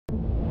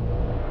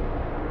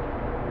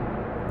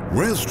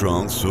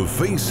Restaurants are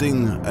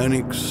facing an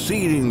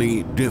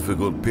exceedingly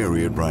difficult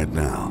period right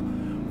now,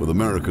 with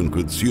American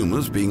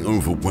consumers being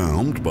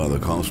overwhelmed by the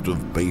cost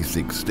of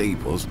basic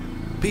staples.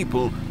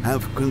 People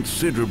have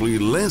considerably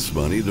less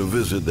money to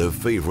visit their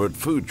favorite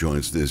food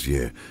joints this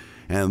year,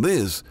 and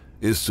this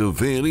is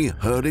severely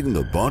hurting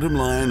the bottom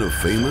line of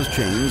famous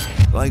chains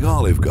like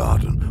Olive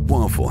Garden,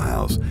 Waffle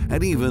House,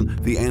 and even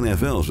the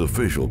NFL's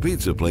official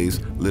pizza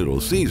place,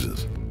 Little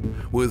Caesars.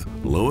 With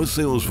lower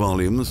sales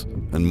volumes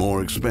and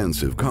more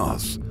expensive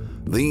costs,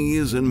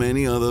 these and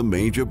many other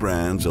major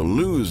brands are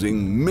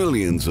losing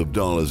millions of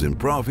dollars in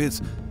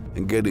profits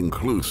and getting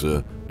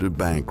closer to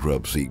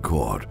bankruptcy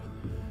court.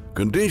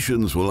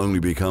 Conditions will only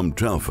become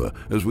tougher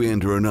as we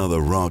enter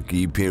another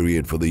rocky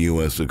period for the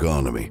U.S.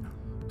 economy.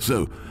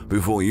 So,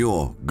 before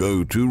your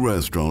go-to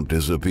restaurant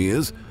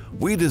disappears,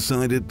 we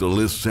decided to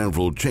list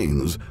several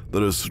chains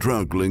that are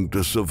struggling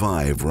to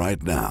survive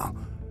right now.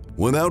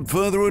 Without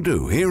further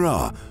ado, here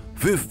are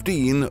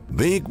 15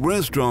 big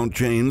restaurant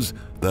chains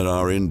that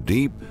are in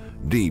deep,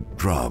 deep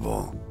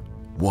trouble.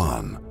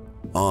 1.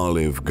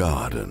 Olive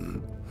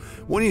Garden.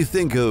 When you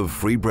think of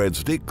free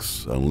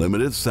breadsticks,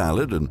 unlimited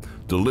salad, and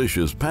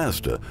delicious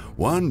pasta,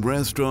 one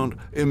restaurant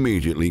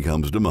immediately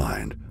comes to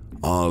mind: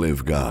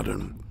 Olive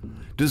Garden.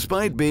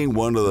 Despite being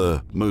one of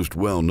the most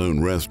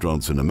well-known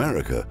restaurants in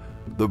America,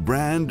 the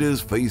brand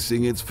is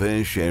facing its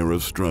fair share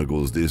of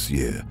struggles this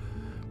year.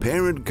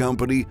 Parent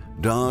company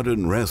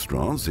Darden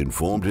Restaurants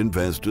informed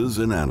investors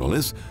and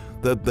analysts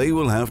that they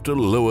will have to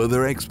lower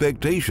their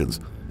expectations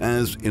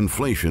as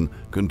inflation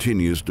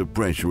continues to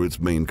pressure its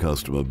main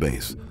customer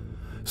base.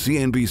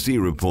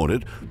 CNBC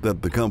reported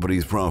that the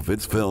company's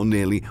profits fell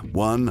nearly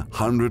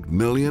 $100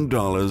 million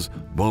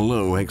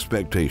below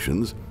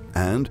expectations,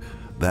 and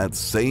that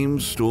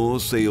same-store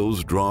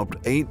sales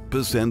dropped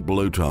 8%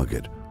 below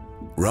target.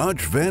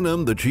 Raj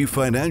Vennam, the chief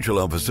financial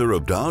officer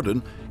of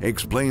Darden,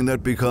 explained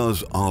that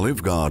because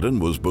Olive Garden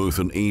was both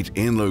an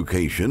eat-in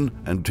location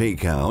and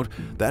takeout,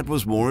 that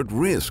was more at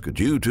risk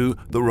due to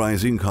the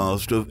rising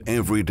cost of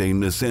everyday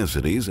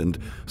necessities, and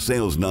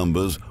sales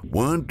numbers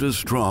weren't as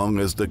strong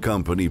as the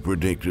company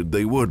predicted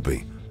they would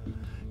be.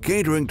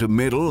 Catering to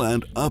middle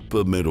and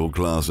upper middle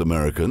class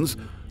Americans,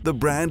 the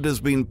brand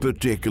has been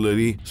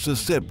particularly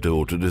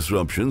susceptible to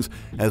disruptions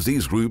as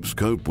these groups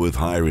cope with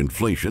higher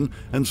inflation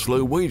and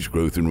slow wage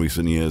growth in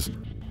recent years.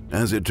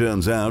 As it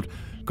turns out,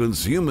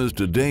 consumers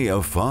today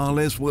are far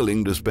less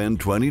willing to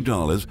spend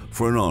 $20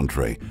 for an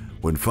entree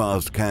when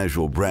fast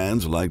casual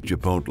brands like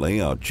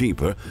Chipotle are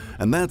cheaper,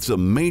 and that's a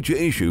major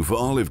issue for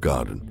Olive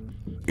Garden.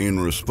 In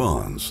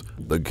response,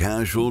 the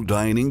casual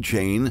dining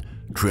chain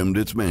trimmed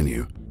its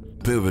menu,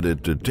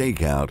 pivoted to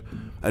takeout,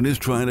 and is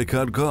trying to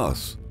cut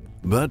costs.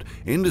 But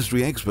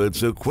industry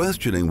experts are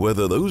questioning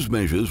whether those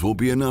measures will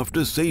be enough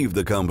to save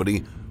the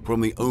company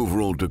from the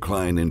overall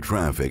decline in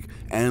traffic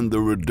and the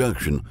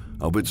reduction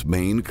of its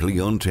main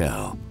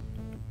clientele.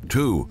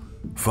 2.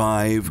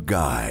 Five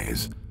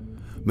Guys.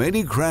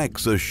 Many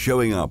cracks are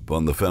showing up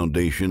on the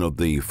foundation of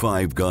the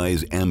Five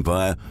Guys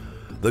empire.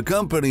 The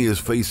company is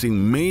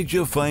facing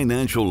major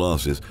financial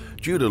losses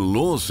due to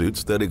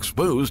lawsuits that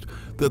exposed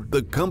that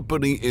the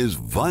company is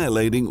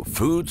violating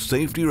food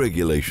safety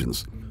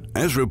regulations.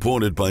 As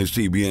reported by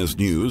CBS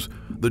News,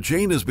 the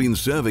chain has been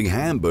serving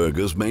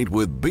hamburgers made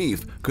with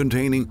beef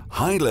containing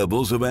high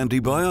levels of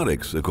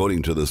antibiotics,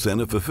 according to the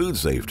Center for Food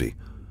Safety.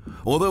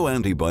 Although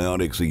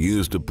antibiotics are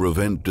used to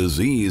prevent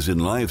disease in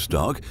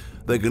livestock,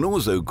 they can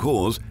also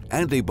cause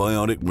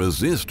antibiotic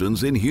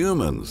resistance in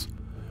humans.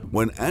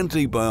 When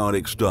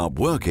antibiotics stop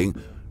working,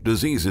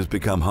 diseases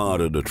become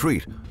harder to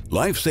treat.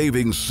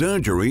 Life-saving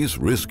surgeries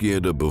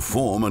riskier to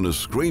perform, and a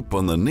scrape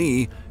on the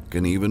knee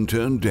can even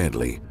turn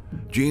deadly.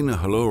 Jean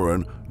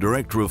Halloran,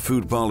 Director of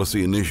Food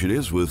Policy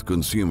Initiatives with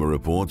Consumer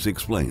Reports,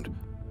 explained.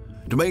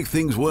 To make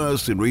things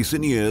worse, in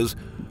recent years,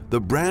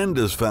 the brand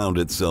has found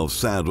itself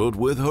saddled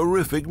with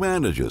horrific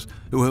managers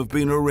who have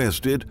been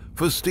arrested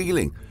for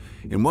stealing.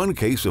 In one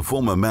case, a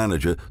former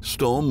manager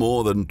stole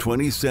more than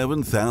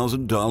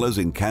 $27,000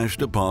 in cash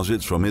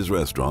deposits from his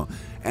restaurant,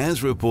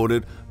 as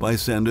reported by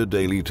Sender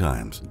Daily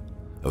Times.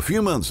 A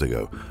few months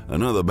ago,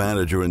 another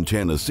manager in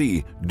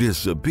Tennessee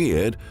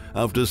disappeared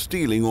after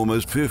stealing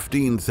almost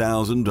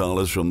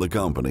 $15,000 from the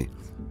company.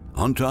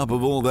 On top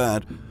of all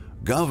that,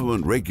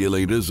 government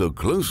regulators are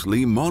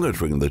closely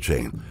monitoring the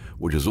chain,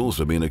 which has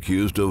also been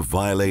accused of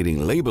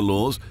violating labor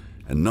laws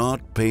and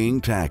not paying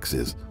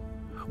taxes.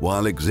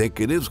 While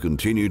executives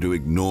continue to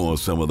ignore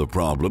some of the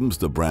problems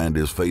the brand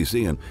is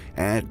facing and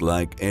act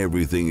like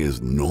everything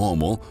is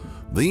normal,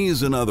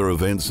 these and other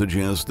events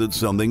suggest that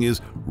something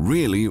is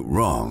really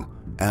wrong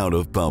out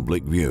of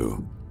public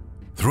view.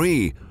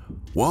 3.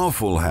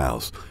 Waffle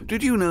House.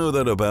 Did you know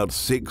that about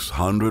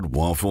 600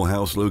 Waffle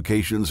House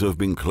locations have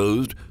been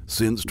closed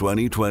since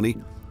 2020?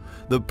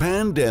 The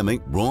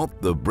pandemic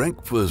brought the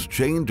breakfast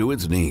chain to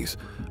its knees,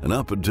 and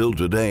up until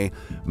today,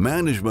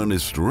 management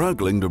is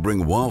struggling to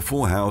bring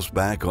Waffle House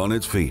back on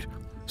its feet.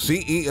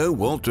 CEO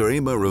Walter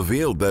Amer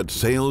revealed that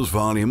sales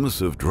volumes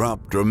have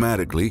dropped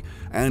dramatically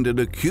and an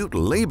acute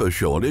labor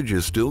shortage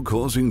is still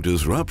causing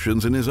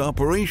disruptions in his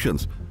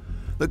operations.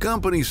 The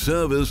company's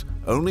servers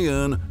only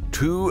earn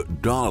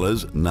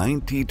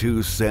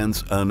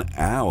 $2.92 an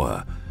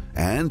hour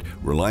and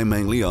rely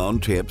mainly on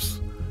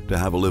tips to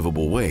have a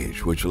livable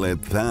wage, which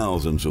led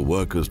thousands of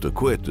workers to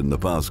quit in the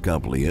past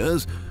couple of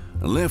years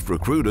and left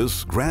recruiters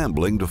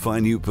scrambling to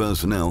find new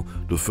personnel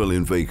to fill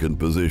in vacant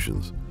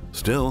positions.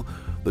 Still,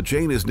 the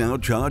chain is now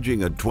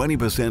charging a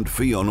 20%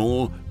 fee on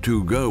all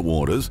to-go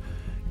orders,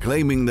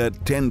 claiming that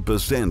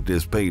 10%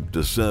 is paid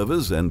to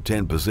servers and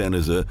 10%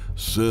 is a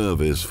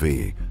service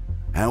fee.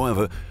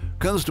 However,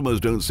 customers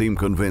don't seem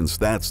convinced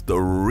that's the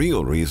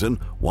real reason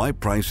why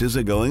prices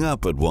are going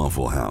up at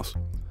Waffle House.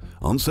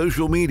 On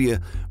social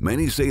media,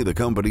 many say the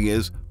company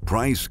is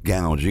price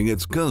gouging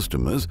its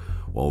customers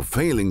while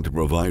failing to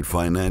provide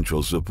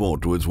financial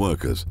support to its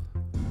workers.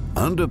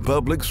 Under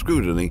public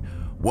scrutiny,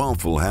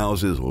 Waffle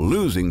House is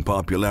losing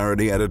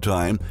popularity at a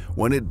time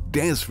when it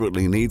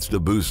desperately needs to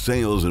boost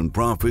sales and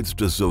profits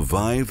to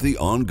survive the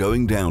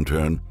ongoing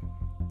downturn.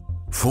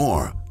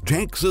 4.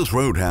 Texas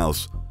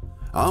Roadhouse.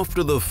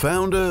 After the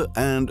founder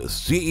and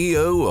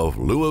CEO of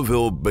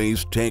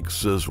Louisville-based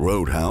Texas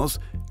Roadhouse,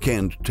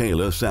 Kent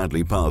Taylor,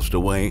 sadly passed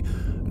away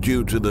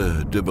due to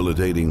the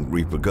debilitating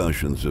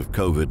repercussions of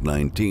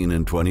COVID-19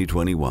 in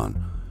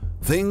 2021,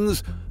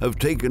 things have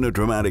taken a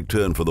dramatic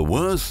turn for the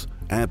worse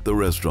at the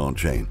restaurant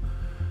chain.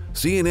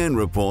 CNN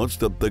reports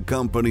that the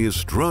company is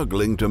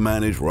struggling to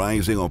manage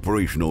rising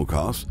operational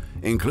costs,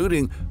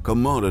 including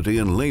commodity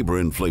and labor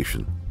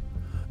inflation.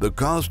 The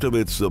cost of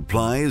its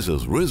supplies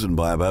has risen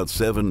by about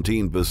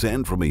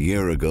 17% from a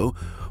year ago,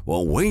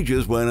 while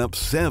wages went up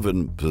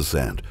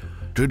 7%.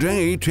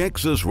 Today,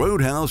 Texas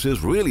Roadhouse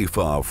is really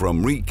far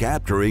from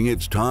recapturing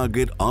its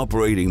target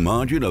operating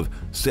margin of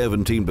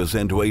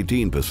 17% to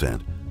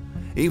 18%.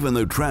 Even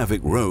though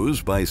traffic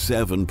rose by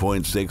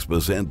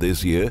 7.6%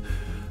 this year,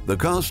 the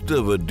cost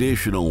of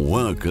additional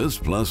workers,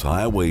 plus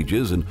higher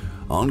wages and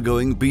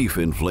ongoing beef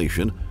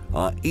inflation,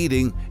 are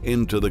eating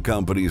into the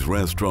company's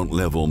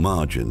restaurant-level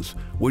margins,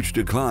 which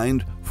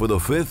declined for the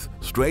 5th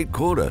straight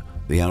quarter,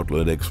 the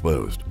outlet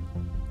exposed.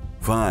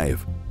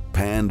 5.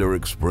 Panda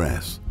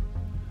Express.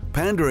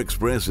 Panda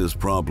Express's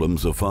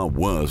problems are far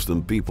worse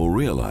than people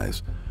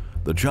realize.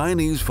 The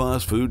Chinese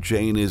fast food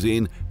chain is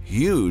in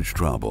huge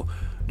trouble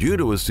due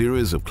to a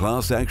series of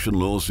class action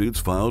lawsuits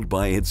filed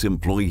by its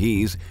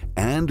employees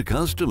and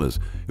customers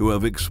who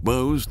have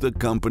exposed the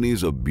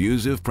company's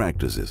abusive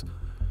practices.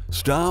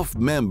 Staff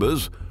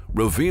members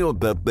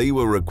revealed that they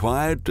were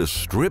required to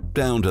strip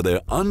down to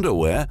their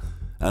underwear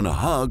and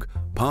hug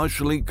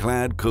partially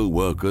clad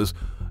co-workers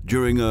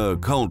during a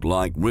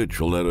cult-like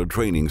ritual at a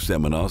training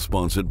seminar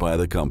sponsored by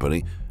the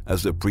company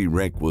as a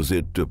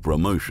prerequisite to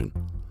promotion.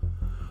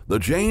 The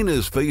chain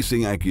is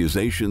facing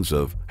accusations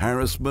of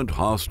harassment,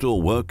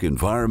 hostile work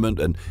environment,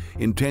 and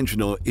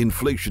intentional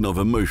infliction of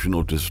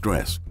emotional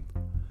distress.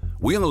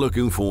 We are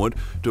looking forward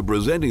to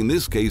presenting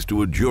this case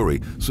to a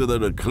jury so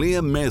that a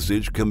clear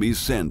message can be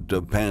sent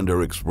to Panda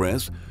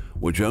Express,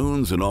 which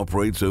owns and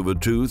operates over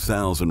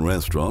 2,000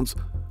 restaurants,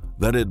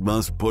 that it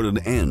must put an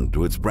end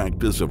to its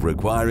practice of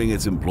requiring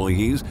its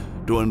employees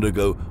to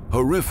undergo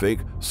horrific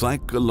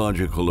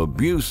psychological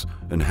abuse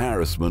and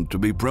harassment to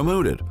be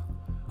promoted.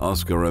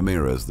 Oscar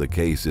Ramirez, the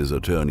case's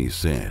attorney,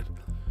 said.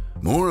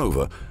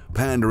 Moreover,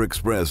 Panda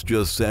Express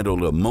just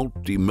settled a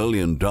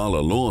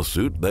multi-million-dollar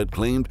lawsuit that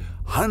claimed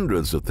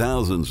hundreds of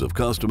thousands of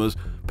customers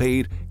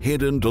paid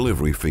hidden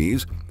delivery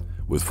fees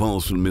with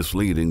false and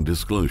misleading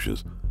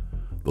disclosures.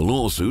 The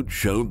lawsuit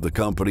showed the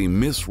company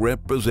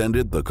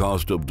misrepresented the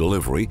cost of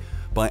delivery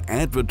by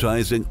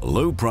advertising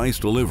low-price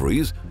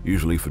deliveries,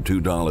 usually for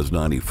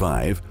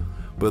 $2.95,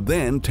 but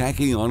then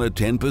tacking on a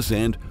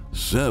 10%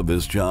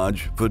 service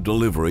charge for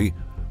delivery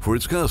for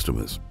its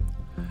customers.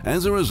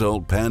 As a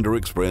result, Panda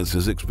Express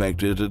is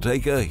expected to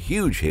take a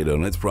huge hit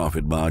on its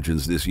profit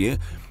margins this year,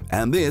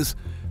 and this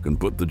can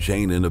put the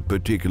chain in a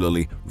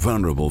particularly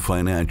vulnerable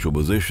financial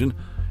position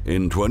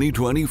in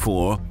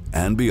 2024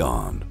 and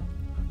beyond.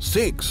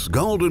 6.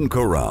 Golden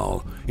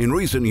Corral. In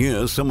recent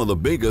years, some of the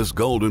biggest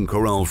Golden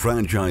Corral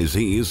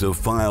franchisees have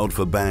filed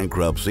for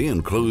bankruptcy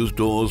and closed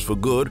doors for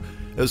good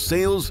as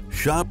sales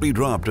sharply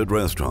dropped at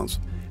restaurants.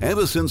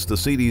 Ever since the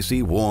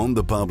CDC warned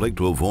the public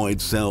to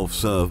avoid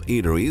self-serve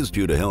eateries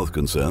due to health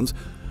concerns,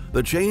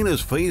 the chain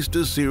has faced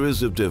a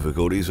series of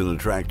difficulties in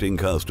attracting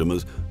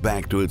customers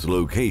back to its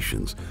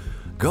locations.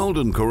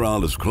 Golden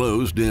Corral has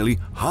closed nearly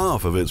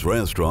half of its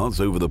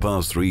restaurants over the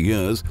past 3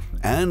 years,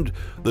 and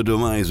the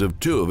demise of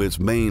 2 of its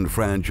main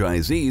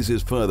franchisees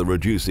is further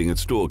reducing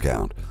its store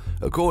count.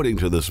 According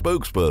to the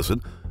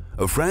spokesperson,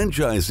 a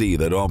franchisee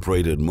that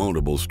operated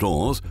multiple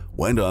stores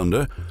went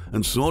under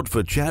and sought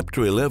for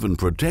Chapter 11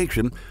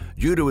 protection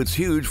due to its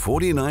huge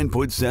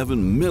 $49.7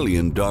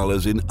 million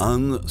in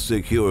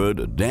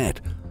unsecured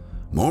debt.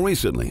 More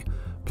recently,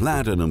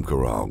 Platinum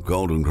Corral,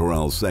 Golden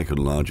Corral's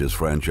second-largest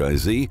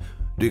franchisee,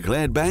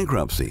 declared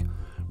bankruptcy,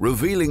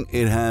 revealing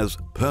it has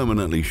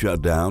permanently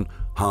shut down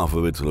half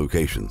of its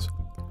locations.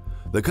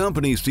 The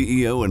company's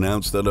CEO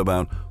announced that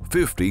about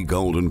 50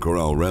 Golden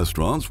Corral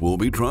restaurants will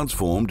be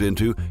transformed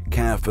into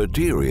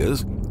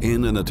cafeterias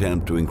in an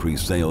attempt to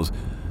increase sales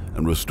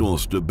and restore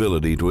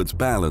stability to its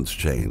balance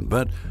chain,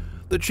 but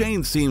the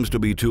chain seems to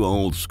be too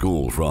old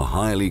school for a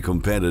highly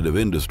competitive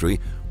industry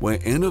where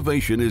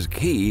innovation is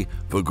key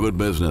for good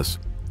business.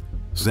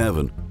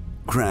 7.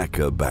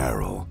 Cracker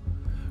Barrel.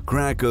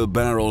 Cracker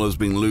Barrel has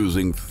been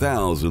losing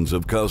thousands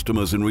of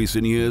customers in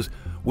recent years,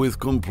 with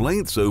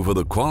complaints over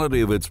the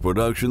quality of its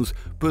productions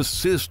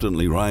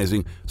persistently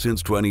rising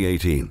since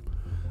 2018.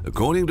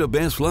 According to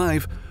Best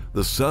Life,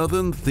 the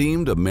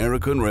Southern-themed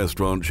American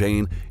restaurant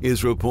chain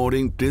is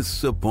reporting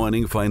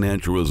disappointing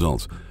financial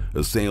results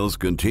as sales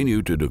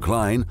continue to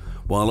decline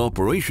while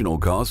operational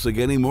costs are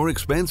getting more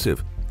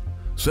expensive.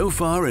 So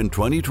far in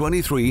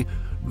 2023,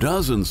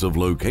 dozens of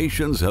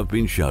locations have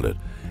been shuttered,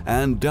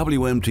 and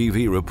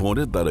WMTV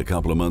reported that a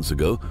couple of months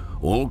ago,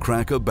 all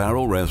Cracker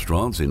Barrel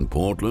restaurants in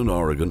Portland,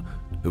 Oregon,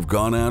 have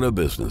gone out of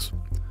business.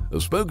 A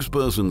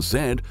spokesperson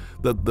said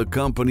that the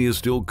company is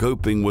still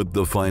coping with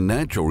the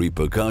financial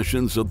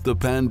repercussions of the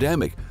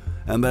pandemic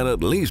and that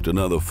at least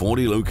another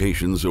 40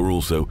 locations are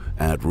also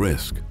at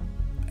risk.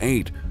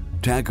 8.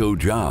 Taco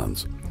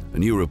John's. A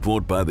new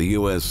report by the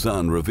U.S.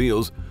 Sun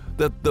reveals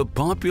that the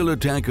popular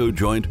taco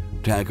joint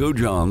Taco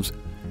John's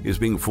is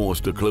being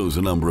forced to close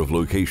a number of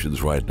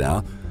locations right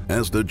now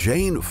as the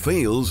chain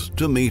fails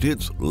to meet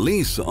its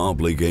lease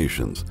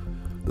obligations.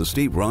 The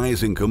steep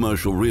rise in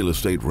commercial real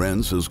estate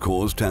rents has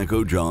caused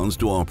Taco John's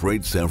to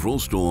operate several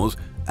stores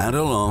at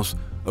a loss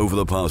over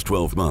the past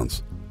 12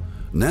 months.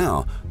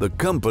 Now, the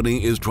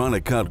company is trying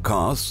to cut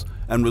costs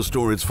and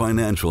restore its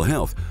financial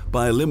health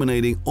by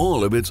eliminating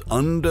all of its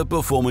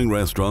underperforming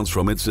restaurants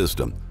from its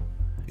system.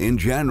 In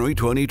January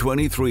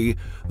 2023,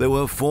 there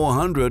were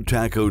 400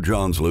 Taco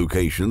John's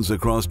locations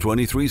across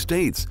 23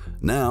 states.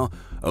 Now,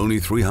 only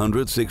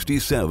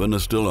 367 are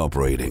still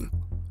operating.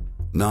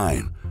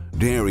 9.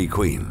 Dairy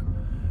Queen.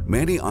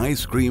 Many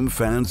ice cream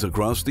fans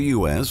across the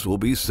U.S. will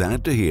be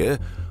sad to hear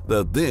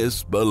that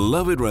this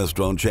beloved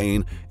restaurant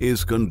chain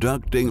is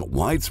conducting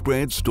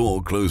widespread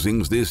store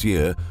closings this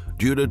year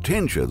due to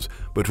tensions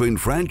between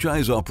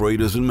franchise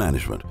operators and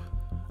management.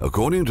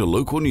 According to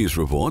local news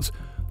reports,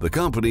 the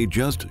company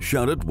just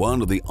shuttered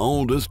one of the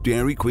oldest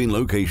Dairy Queen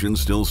locations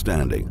still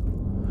standing.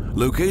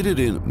 Located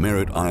in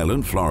Merritt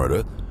Island,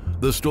 Florida,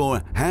 the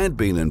store had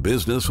been in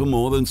business for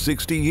more than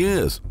 60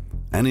 years,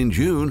 and in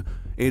June,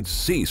 it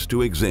ceased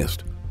to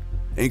exist.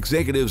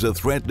 Executives are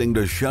threatening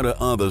to shutter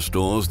other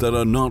stores that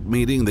are not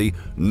meeting the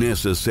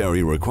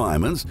necessary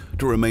requirements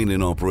to remain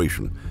in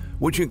operation,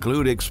 which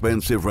include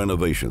expensive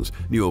renovations,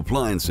 new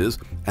appliances,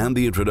 and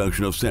the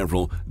introduction of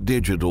several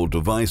digital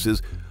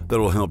devices that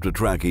will help to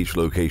track each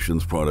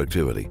location's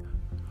productivity.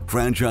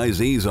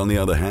 Franchisees, on the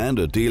other hand,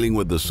 are dealing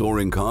with the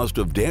soaring cost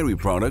of dairy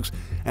products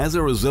as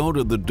a result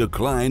of the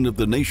decline of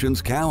the nation's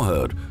cow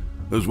herd,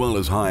 as well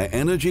as higher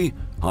energy,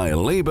 higher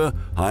labor,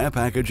 higher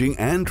packaging,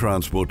 and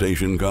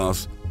transportation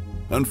costs.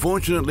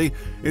 Unfortunately,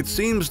 it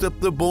seems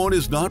that the board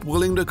is not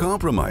willing to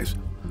compromise,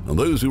 and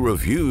those who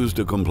refuse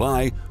to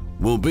comply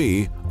will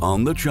be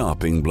on the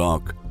chopping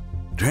block.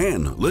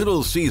 10.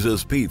 Little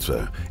Caesars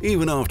Pizza.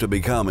 Even after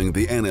becoming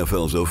the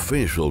NFL's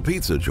official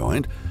pizza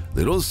joint,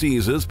 Little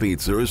Caesars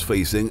Pizza is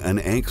facing an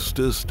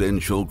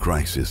existential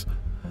crisis.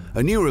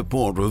 A new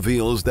report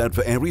reveals that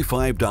for every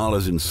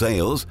 $5 in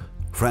sales,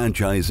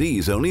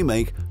 franchisees only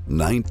make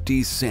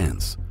 90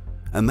 cents.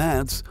 And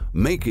that's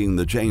making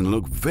the chain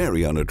look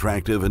very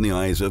unattractive in the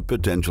eyes of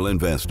potential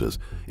investors.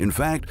 In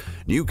fact,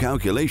 new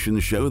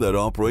calculations show that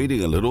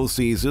operating a Little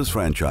Caesars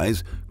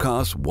franchise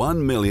costs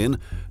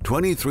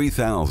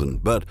 $1,023,000,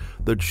 but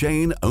the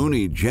chain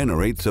only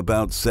generates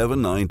about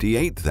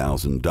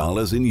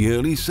 $798,000 in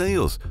yearly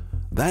sales.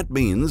 That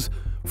means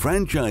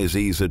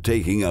franchisees are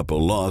taking up a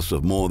loss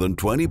of more than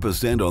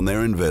 20% on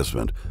their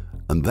investment,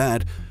 and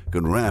that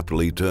can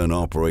rapidly turn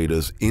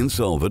operators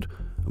insolvent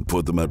and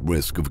put them at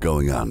risk of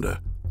going under.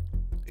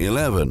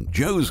 11.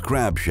 Joe's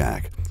Crab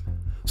Shack.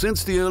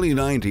 Since the early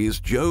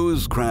 90s,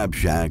 Joe's Crab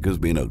Shack has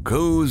been a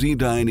cozy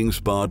dining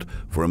spot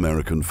for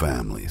American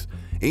families.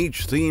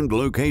 Each themed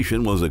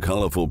location was a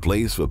colorful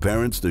place for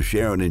parents to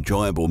share an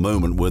enjoyable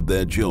moment with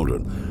their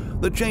children.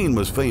 The chain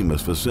was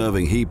famous for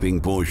serving heaping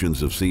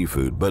portions of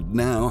seafood, but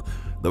now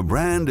the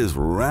brand is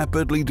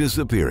rapidly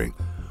disappearing,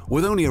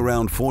 with only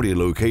around 40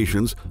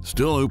 locations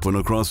still open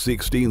across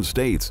 16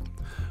 states.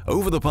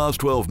 Over the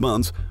past 12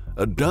 months,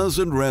 a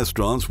dozen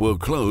restaurants were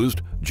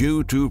closed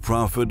due to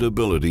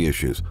profitability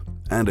issues,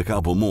 and a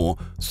couple more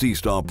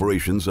ceased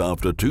operations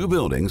after 2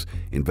 buildings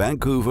in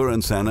Vancouver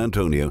and San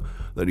Antonio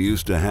that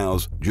used to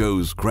house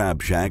Joe's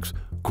Crab Shacks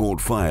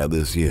caught fire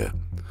this year.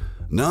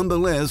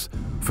 Nonetheless,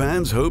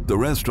 fans hope the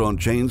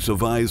restaurant chain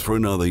survives for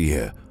another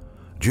year.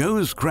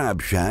 Joe's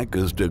Crab Shack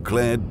has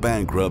declared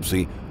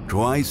bankruptcy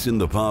twice in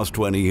the past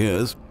 20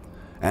 years,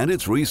 and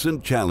its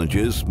recent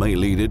challenges may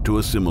lead it to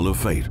a similar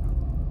fate.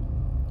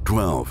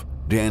 12.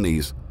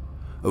 Denny's.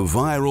 A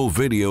viral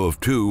video of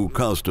 2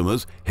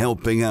 customers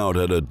helping out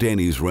at a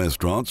Denny's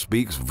restaurant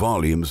speaks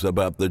volumes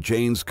about the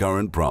chain's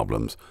current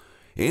problems.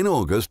 In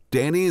August,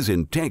 Denny's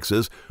in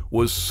Texas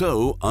was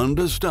so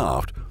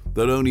understaffed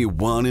that only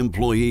 1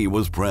 employee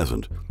was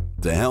present.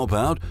 To help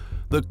out,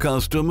 the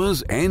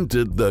customers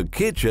entered the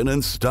kitchen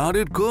and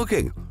started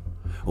cooking.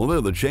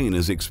 Although the chain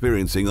is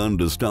experiencing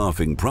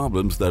understaffing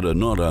problems that are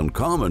not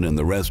uncommon in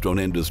the restaurant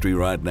industry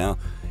right now,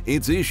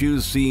 its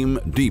issues seem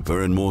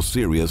deeper and more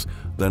serious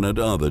than at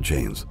other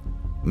chains.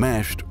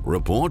 Mashed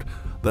report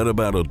that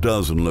about a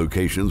dozen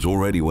locations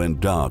already went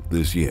dark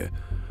this year.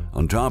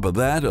 On top of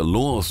that, a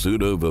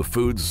lawsuit over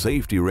food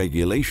safety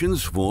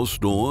regulations for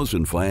stores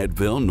in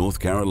Fayetteville, North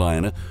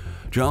Carolina,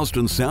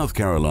 Charleston, South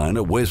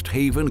Carolina, West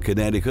Haven,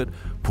 Connecticut,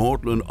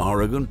 Portland,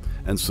 Oregon,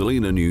 and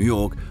Salina, New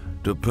York,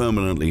 to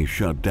permanently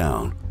shut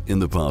down in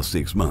the past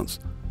 6 months.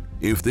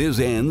 If this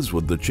ends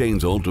with the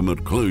chain's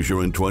ultimate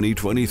closure in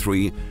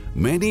 2023,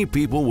 many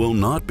people will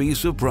not be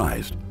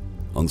surprised.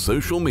 On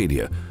social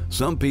media,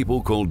 some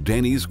people call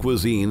Denny's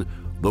cuisine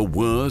the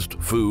worst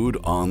food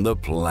on the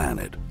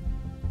planet.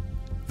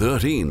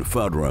 13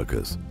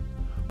 Fuddruckers.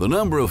 The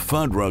number of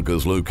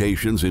Fuddruckers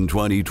locations in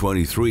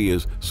 2023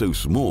 is so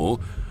small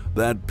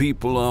that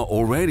people are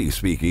already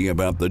speaking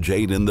about the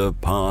chain in the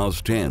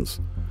past tense.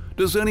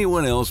 Does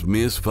anyone else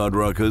miss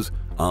Fuddruckers?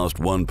 Asked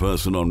one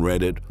person on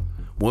Reddit.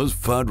 Was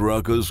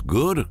Fuddruckers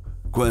good?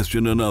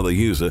 Questioned another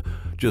user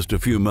just a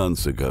few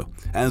months ago.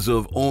 As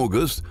of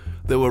August,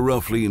 there were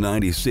roughly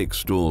 96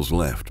 stores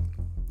left.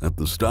 At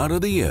the start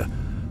of the year,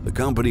 the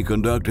company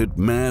conducted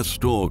mass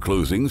store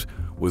closings,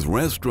 with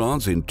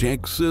restaurants in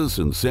Texas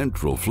and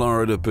Central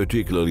Florida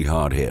particularly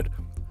hard hit.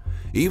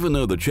 Even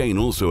though the chain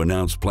also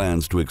announced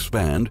plans to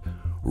expand,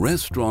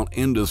 restaurant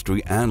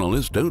industry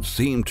analysts don't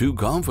seem too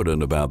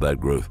confident about that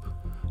growth.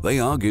 They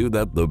argue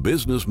that the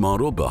business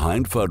model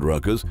behind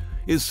Fuddruckers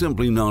is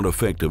simply not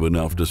effective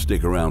enough to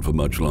stick around for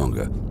much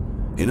longer.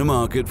 In a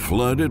market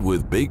flooded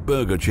with big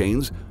burger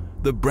chains,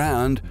 the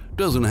brand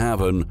doesn't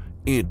have an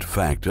it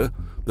factor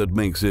that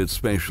makes it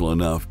special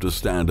enough to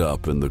stand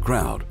up in the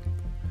crowd.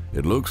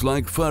 It looks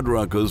like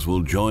Fuddruckers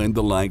will join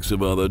the likes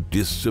of other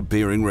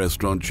disappearing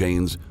restaurant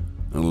chains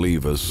and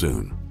leave us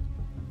soon.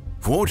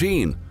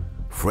 14.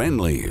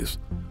 Friendly's.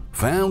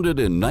 Founded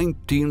in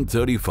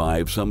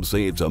 1935, some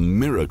say it's a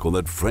miracle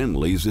that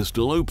Friendly's is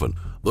still open.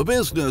 The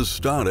business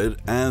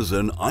started as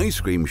an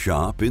ice cream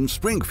shop in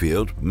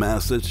Springfield,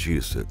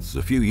 Massachusetts.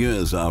 A few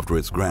years after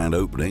its grand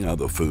opening,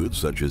 other foods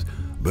such as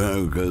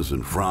burgers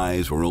and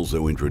fries were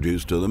also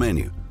introduced to the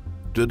menu.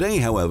 Today,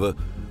 however,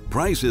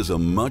 prices are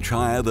much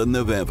higher than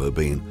they've ever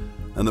been,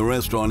 and the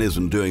restaurant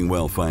isn't doing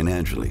well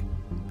financially.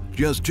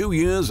 Just 2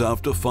 years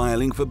after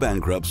filing for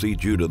bankruptcy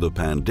due to the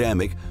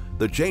pandemic,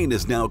 the chain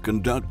is now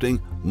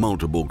conducting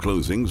multiple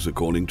closings,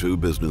 according to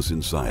Business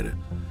Insider.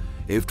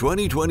 If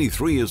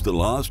 2023 is the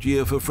last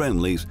year for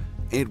Friendly's,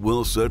 it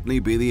will certainly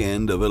be the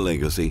end of a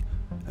legacy,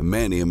 and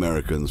many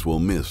Americans will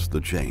miss the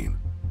chain.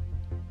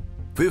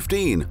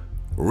 15.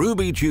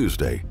 Ruby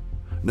Tuesday.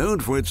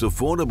 Known for its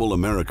affordable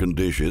American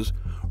dishes,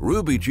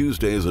 Ruby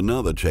Tuesday is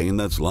another chain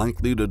that's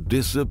likely to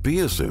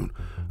disappear soon.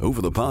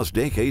 Over the past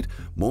decade,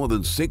 more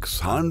than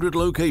 600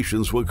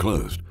 locations were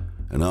closed,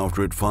 and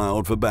after it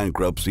filed for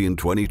bankruptcy in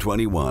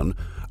 2021,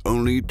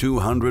 only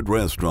 200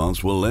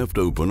 restaurants were left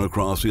open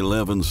across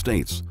 11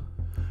 states.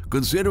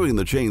 Considering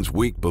the chain's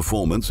weak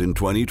performance in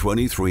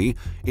 2023,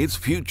 its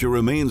future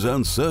remains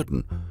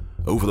uncertain.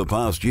 Over the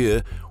past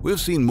year,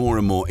 we've seen more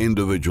and more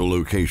individual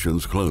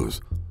locations close.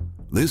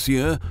 This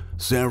year,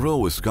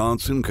 several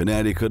Wisconsin,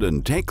 Connecticut,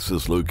 and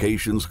Texas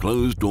locations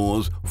closed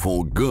doors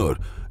for good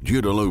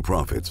due to low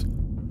profits.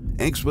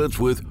 Experts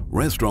with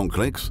Restaurant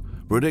Clicks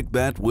predict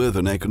that with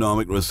an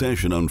economic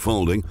recession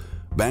unfolding,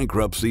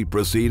 bankruptcy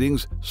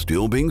proceedings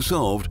still being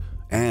solved,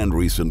 and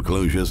recent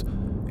closures,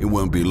 it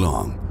won't be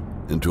long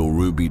until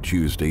Ruby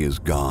Tuesday is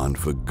gone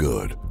for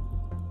good.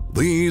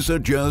 These are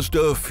just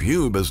a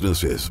few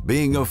businesses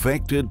being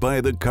affected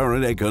by the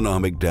current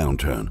economic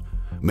downturn.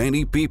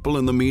 Many people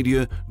in the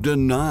media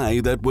deny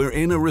that we're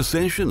in a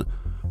recession,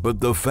 but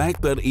the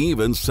fact that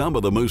even some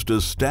of the most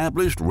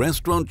established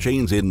restaurant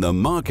chains in the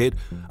market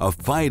are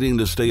fighting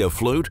to stay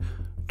afloat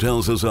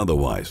tells us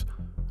otherwise.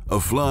 A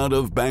flood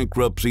of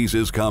bankruptcies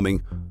is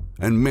coming,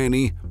 and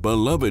many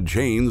beloved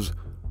chains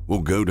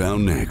will go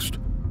down next.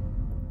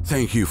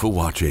 Thank you for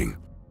watching.